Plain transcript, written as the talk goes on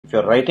If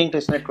you're writing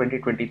TISSNET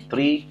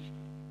 2023,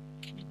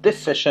 this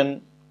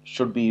session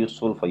should be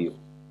useful for you.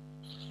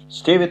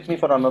 Stay with me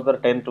for another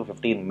 10 to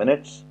 15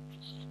 minutes.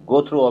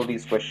 Go through all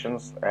these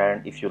questions,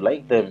 and if you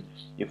like them,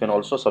 you can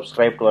also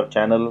subscribe to our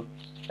channel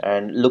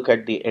and look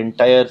at the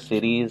entire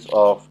series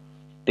of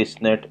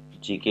TISSNET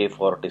GK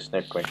for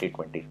TISSNET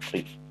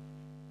 2023.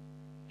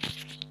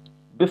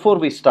 Before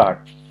we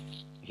start,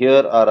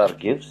 here are our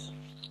gives.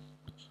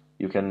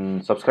 You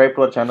can subscribe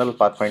to our channel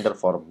Pathfinder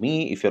for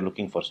me if you're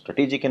looking for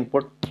strategic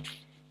input.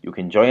 You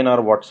can join our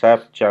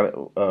WhatsApp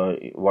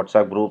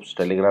groups,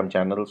 Telegram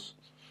channels.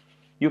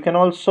 You can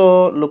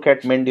also look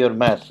at Mend Your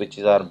Math, which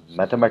is our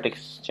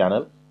mathematics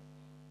channel.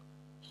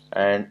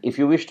 And if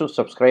you wish to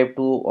subscribe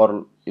to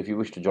or if you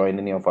wish to join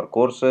any of our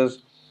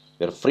courses,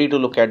 you're free to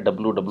look at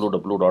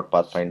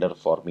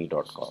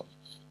www.pathfinderforme.com.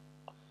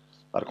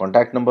 Our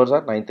contact numbers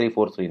are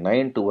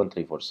 93439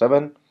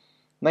 21347,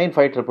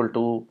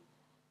 95222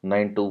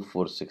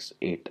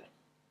 92468.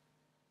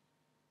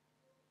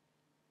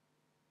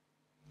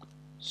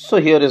 So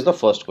here is the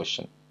first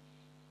question.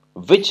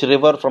 Which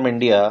river from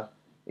India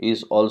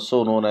is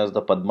also known as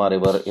the Padma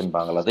River in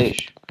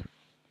Bangladesh?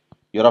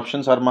 Your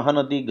options are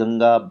Mahanadi,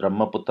 Ganga,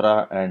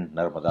 Brahmaputra and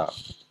Narmada.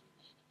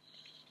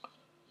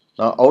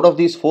 Now, out of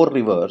these four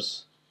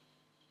rivers,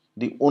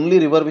 the only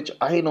river which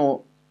I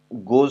know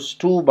goes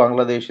to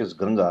Bangladesh is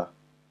Ganga.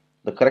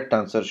 The correct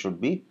answer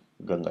should be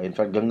Ganga. In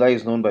fact, Ganga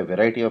is known by a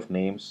variety of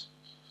names.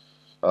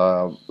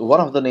 One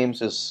of the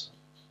names is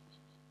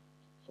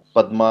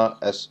Padma,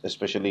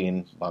 especially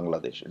in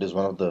Bangladesh. It is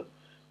one of the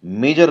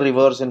major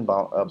rivers in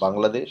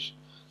Bangladesh.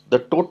 The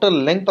total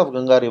length of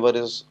Ganga river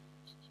is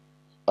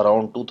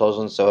around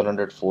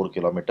 2704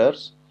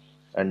 kilometers,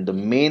 and the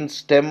main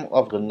stem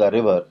of Ganga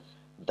river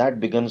that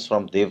begins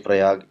from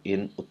Devprayag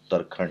in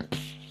Uttarakhand.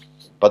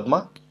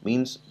 Padma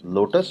means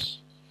lotus.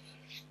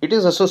 It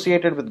is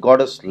associated with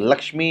goddess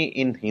Lakshmi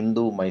in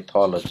Hindu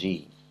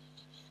mythology.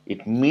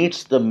 It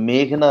meets the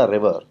Meghna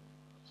river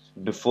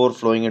before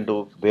flowing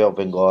into Bay of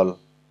Bengal.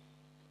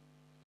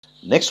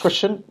 Next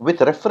question,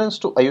 with reference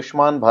to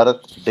Ayushman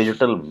Bharat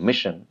Digital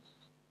Mission,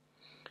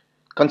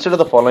 consider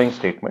the following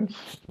statements.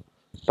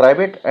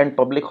 Private and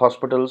public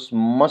hospitals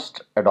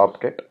must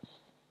adopt it.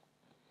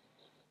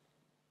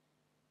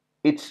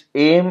 Its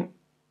aim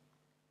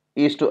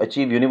is to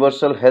achieve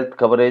universal health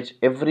coverage.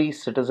 Every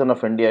citizen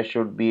of India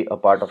should be a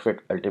part of it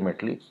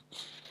ultimately.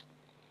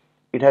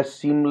 It has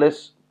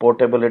seamless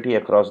portability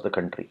across the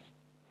country.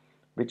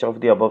 Which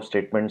of the above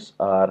statements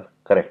are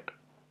correct?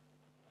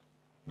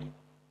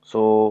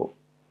 So,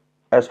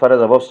 as far as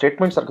above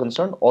statements are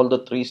concerned, all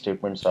the three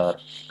statements are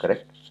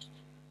correct.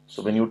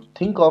 So, when you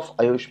think of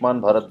Ayushman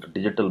Bharat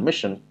Digital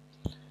Mission,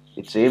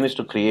 its aim is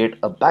to create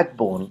a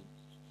backbone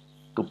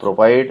to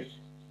provide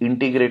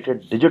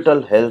integrated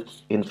digital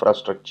health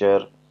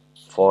infrastructure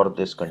for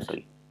this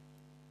country.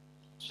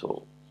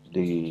 So,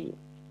 the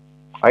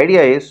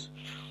idea is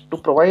to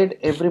provide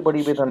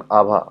everybody with an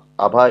Aadhaar.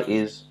 Aadhaar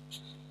is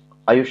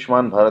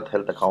Ayushman Bharat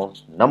Health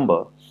Account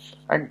number,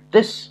 and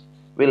this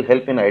will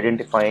help in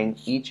identifying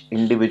each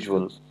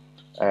individual,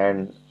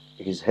 and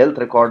his health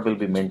record will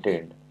be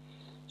maintained.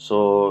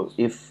 So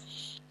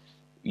if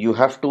you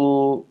have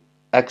to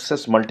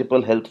access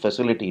multiple health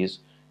facilities,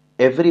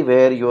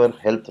 everywhere your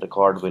health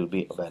record will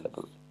be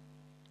available.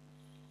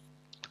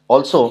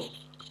 Also,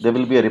 there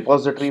will be a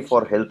repository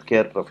for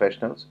healthcare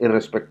professionals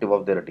irrespective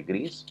of their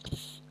degrees,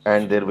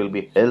 and there will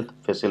be health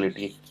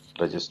facility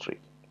registry.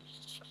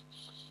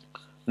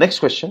 Next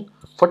question,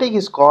 fatigue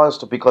is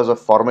caused because of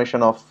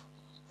formation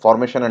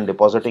and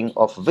depositing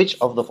of which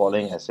of the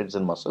following acids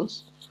in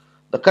muscles?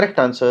 The correct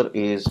answer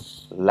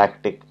is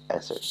lactic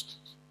acid.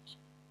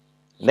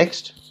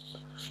 Next,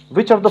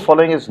 which of the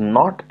following is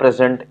not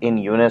present in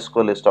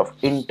UNESCO list of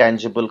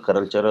intangible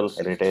cultural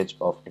heritage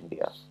of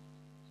India?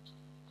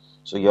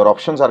 So your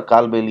options are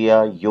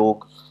Kalbelia,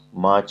 Yog,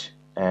 March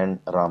and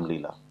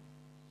Ramlila.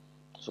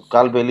 So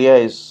Kalbelia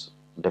is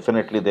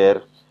definitely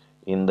there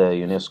in the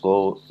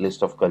UNESCO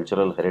list of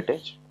cultural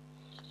heritage.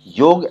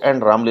 Yog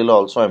and Ramlila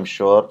also, I'm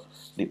sure.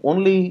 The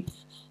only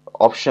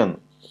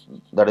option,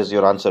 that is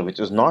your answer, which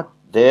is not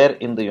there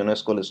in the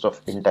UNESCO list of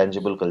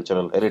intangible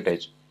cultural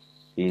heritage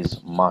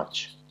is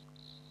March.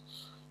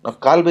 Now,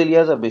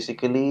 Kalbelias are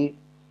basically,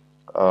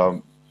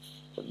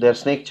 they're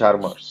snake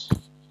charmers.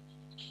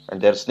 And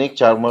they're snake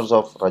charmers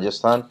of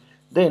Rajasthan.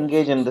 They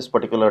engage in this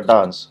particular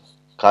dance,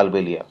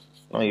 Kalbelia.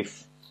 Now,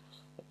 if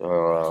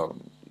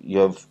you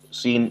have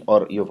seen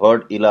or you've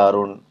heard Ila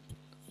Arun,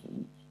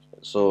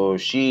 so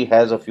she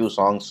has a few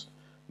songs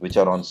which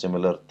are on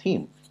similar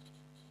theme.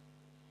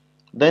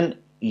 Then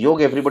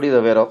Yoga, everybody is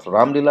aware of.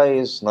 Ramlila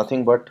is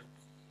nothing but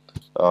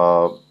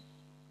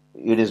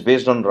it is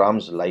based on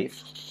Ram's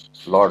life,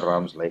 Lord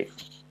Ram's life,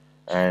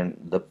 and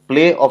the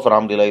play of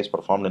Ramlila is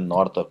performed in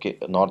North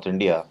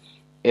India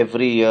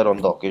every year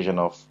on the occasion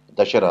of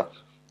Dashera.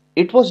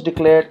 It was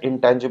declared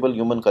intangible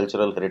human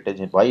cultural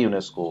heritage by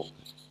UNESCO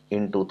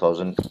in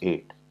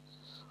 2008.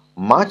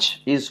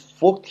 March is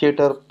folk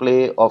theatre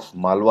play of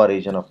Malwa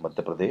region of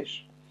Madhya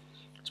Pradesh.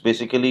 It's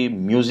basically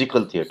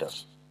musical theatre.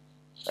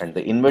 and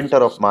the inventor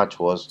of march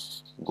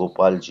was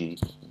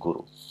Gopalji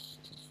Guru.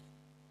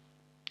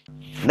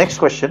 Next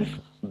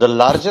question. The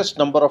largest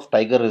number of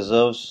tiger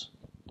reserves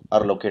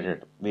are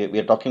located. We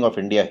are talking of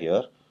India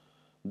here.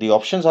 The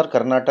options are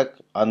Karnataka,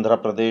 Andhra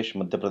Pradesh,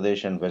 Madhya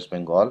Pradesh, and West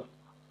Bengal.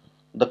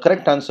 The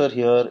correct answer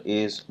here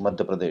is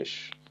Madhya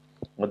Pradesh.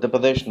 Madhya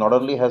Pradesh not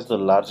only has the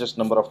largest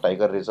number of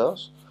tiger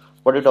reserves,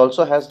 but it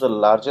also has the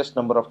largest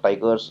number of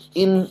tigers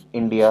in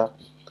India,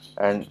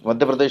 and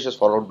Madhya Pradesh is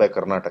followed by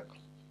Karnataka.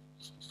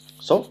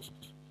 So,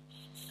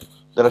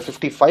 there are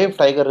 55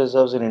 tiger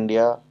reserves in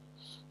India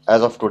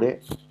as of today,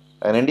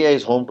 and India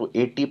is home to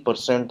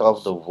 80%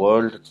 of the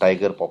world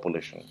tiger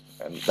population,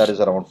 and that is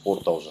around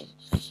 4,000.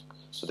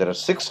 So there are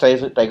 6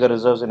 tiger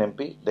reserves in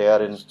MP. They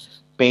are in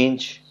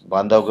Pench,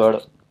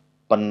 Bandhavgarh,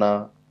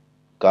 Panna,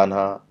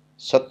 Kanha,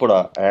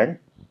 Satpura, and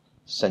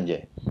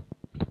Sanjay.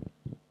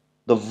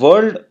 The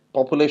world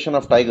population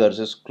of tigers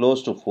is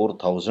close to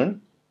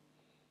 4,000,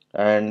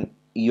 and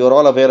you're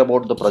all aware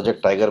about the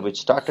Project Tiger, which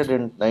started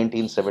in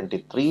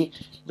 1973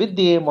 with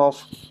the aim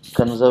of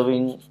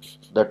conserving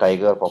the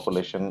tiger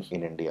population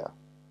in India.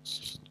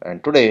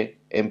 And today,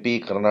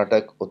 MP,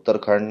 Karnataka,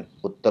 Uttarakhand,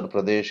 Uttar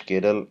Pradesh,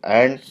 Kerala,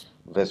 and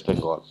West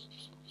Bengal,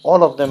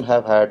 all of them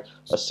have had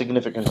a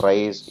significant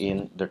rise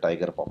in the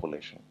tiger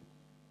population.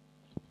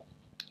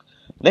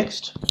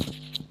 Next,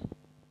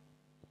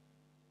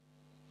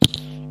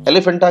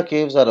 Elephanta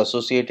caves are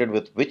associated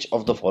with which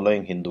of the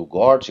following Hindu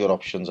gods? Your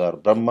options are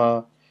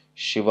Brahma,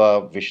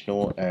 Shiva,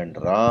 Vishnu, and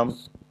Ram.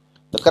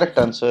 The correct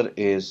answer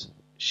is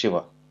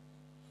Shiva.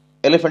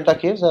 Elephanta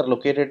caves are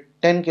located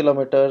 10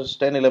 kilometers,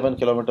 10-11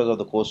 kilometers of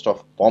the coast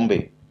of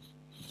Bombay,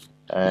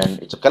 and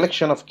it's a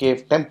collection of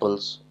cave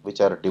temples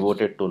which are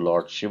devoted to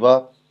Lord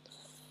Shiva.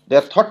 They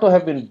are thought to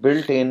have been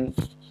built in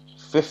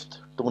 5th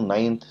to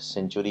 9th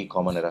century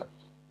Common Era,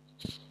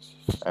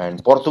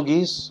 and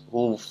Portuguese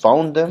who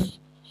found them,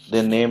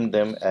 they named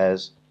them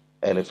as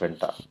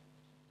Elephanta.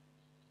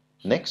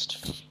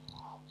 Next,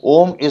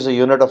 Ohm is a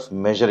unit of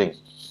measuring.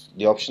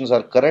 The options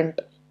are current,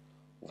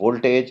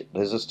 voltage,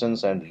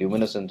 resistance, and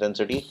luminous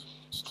intensity.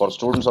 For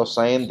students of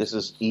science, this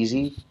is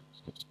easy.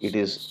 It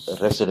is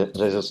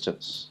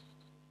resistance.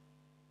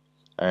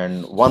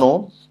 And 1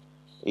 ohm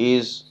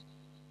is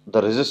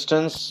the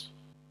resistance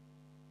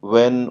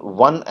when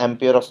 1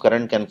 ampere of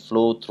current can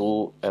flow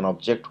through an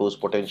object whose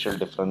potential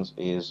difference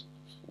is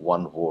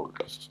 1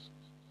 volt.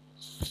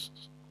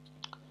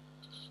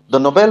 The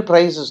Nobel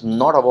Prize is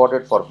not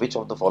awarded for which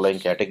of the following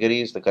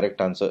categories? The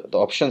correct answer, the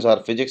options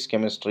are physics,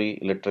 chemistry,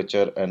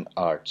 literature, and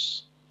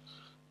arts.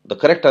 The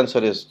correct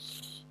answer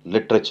is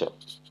literature.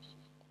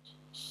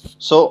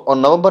 So,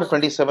 on November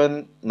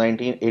 27,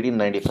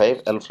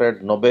 1895,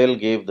 Alfred Nobel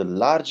gave the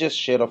largest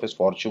share of his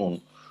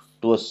fortune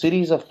to a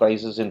series of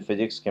prizes in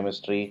physics,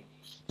 chemistry,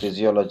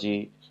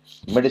 physiology,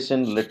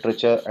 medicine,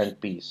 literature, and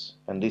peace.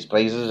 And these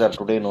prizes are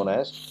today known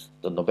as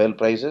the Nobel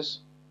Prizes.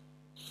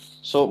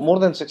 So, more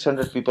than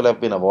 600 people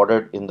have been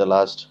awarded in the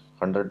last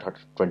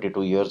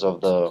 122 years of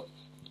the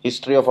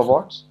history of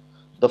awards.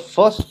 The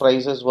first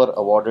prizes were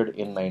awarded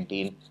in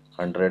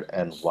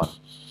 1901.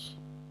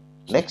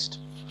 Next,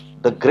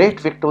 the Great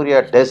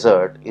Victoria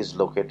Desert is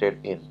located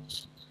in.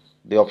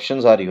 The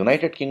options are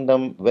United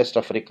Kingdom, West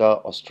Africa,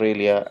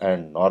 Australia,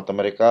 and North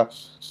America.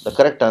 The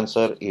correct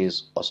answer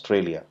is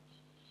Australia.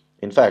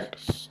 In fact,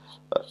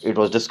 it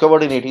was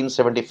discovered in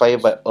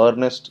 1875 by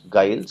Ernest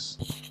Giles,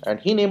 and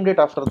he named it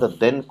after the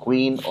then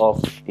Queen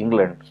of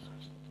England,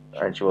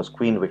 and she was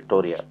Queen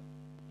Victoria.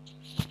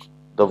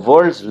 The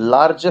world's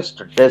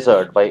largest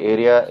desert by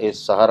area is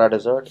Sahara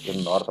Desert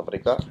in North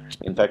Africa.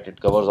 In fact, it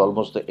covers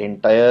almost the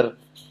entire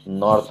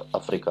North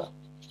Africa.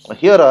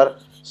 Here are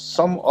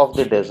some of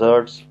the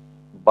deserts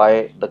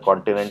by the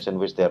continents in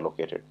which they are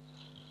located.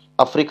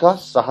 Africa,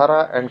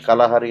 Sahara and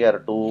Kalahari are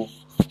 2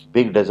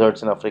 big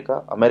deserts in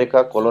Africa.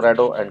 America,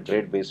 Colorado and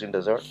Great Basin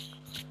Desert.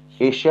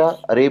 Asia,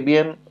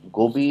 Arabian,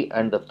 Gobi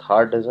and the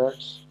Thar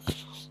deserts.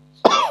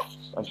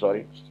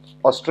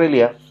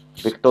 Australia,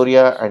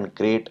 Victoria and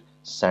Great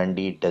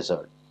Sandy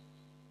Desert.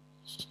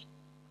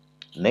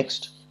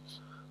 Next,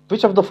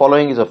 which of the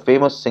following is a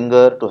famous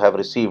singer to have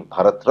received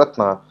Bharat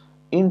Ratna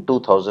in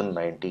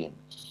 2019?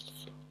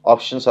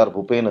 Options are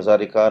Bhupen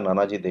Hazarika,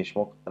 Nanaji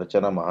Deshmukh,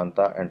 Rachana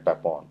Mahanta and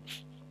Papon.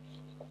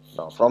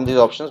 Now, from these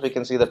options, we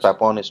can see that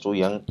Papon is too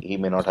young. He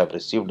may not have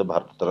received the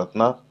Bharat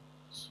Ratna.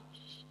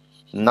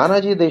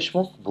 Nanaji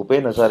Deshmukh,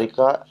 Bhupen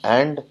Hazarika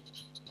and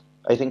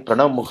I think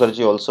Pranab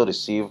Mukherjee also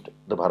received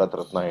the Bharat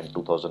Ratna in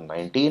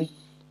 2019.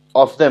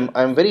 Of them,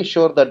 I am very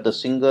sure that the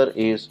singer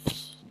is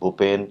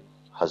Bhupen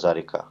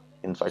Hazarika.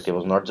 In fact, he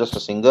was not just a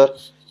singer,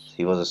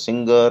 he was a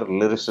singer,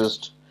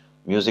 lyricist,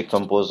 music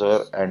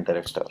composer and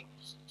director.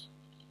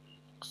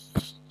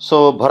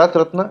 So, Bharat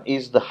Ratna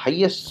is the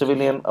highest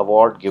civilian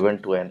award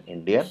given to an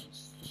Indian,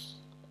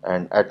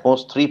 and at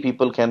most 3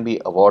 people can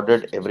be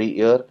awarded every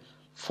year.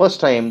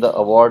 First time the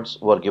awards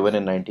were given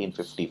in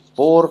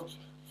 1954.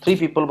 3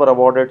 people were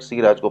awarded: C.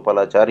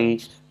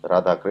 Rajgopalachari,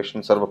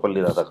 Radhakrishnan,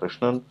 Sarvapalli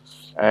Radhakrishnan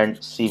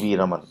and C.V.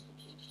 Raman.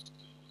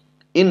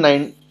 In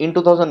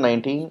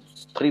 2019,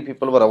 Three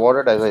people were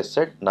awarded, as I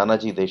said: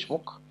 Nanaji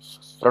Deshmukh,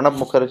 Pranab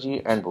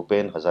Mukherjee, and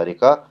Bhupen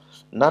Hazarika.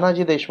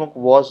 Nanaji Deshmukh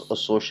was a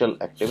social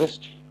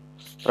activist,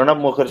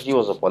 Pranab Mukherjee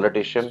was a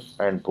politician,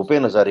 and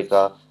Bhupen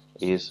Hazarika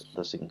is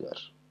the singer.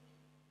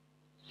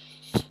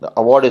 The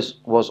award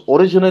was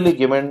originally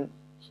given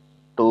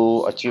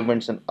to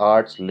achievements in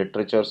arts,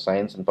 literature,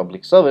 science, and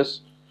public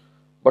service,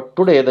 but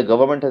today the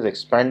government has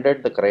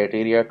expanded the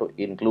criteria to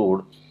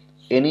include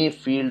any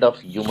field of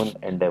human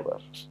endeavor.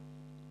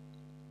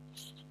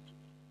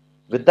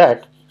 With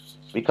that,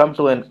 we come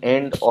to an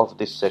end of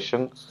this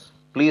session.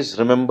 Please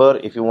remember,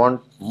 if you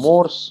want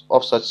more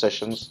of such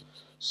sessions,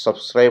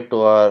 subscribe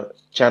to our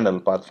channel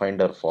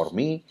Pathfinder for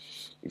Me.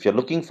 If you're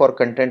looking for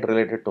content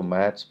related to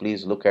maths,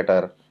 please look at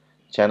our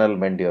channel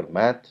Mend Your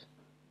Math.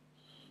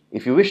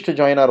 If you wish to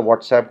join our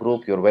WhatsApp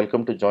group, you're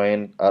welcome to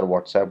join our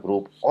WhatsApp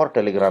group or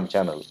Telegram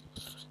channel.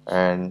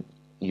 And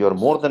you're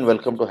more than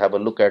welcome to have a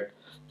look at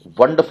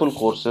wonderful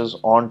courses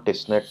on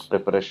TISSNET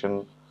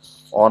preparation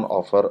on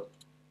offer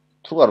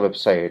through our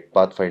website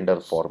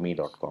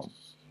pathfinderforme.com.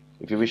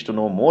 If you wish to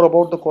know more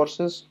about the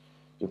courses,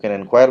 you can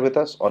inquire with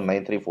us on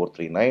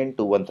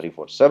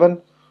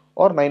 93439-21347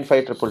 or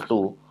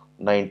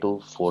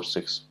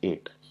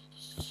 9522292468.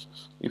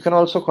 You can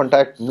also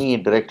contact me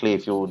directly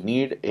if you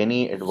need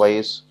any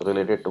advice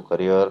related to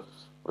career,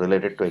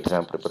 related to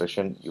exam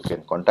preparation. You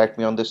can contact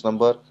me on this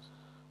number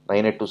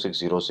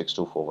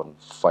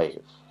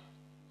 9826062415.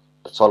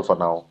 That's all for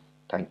now.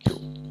 Thank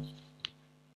you.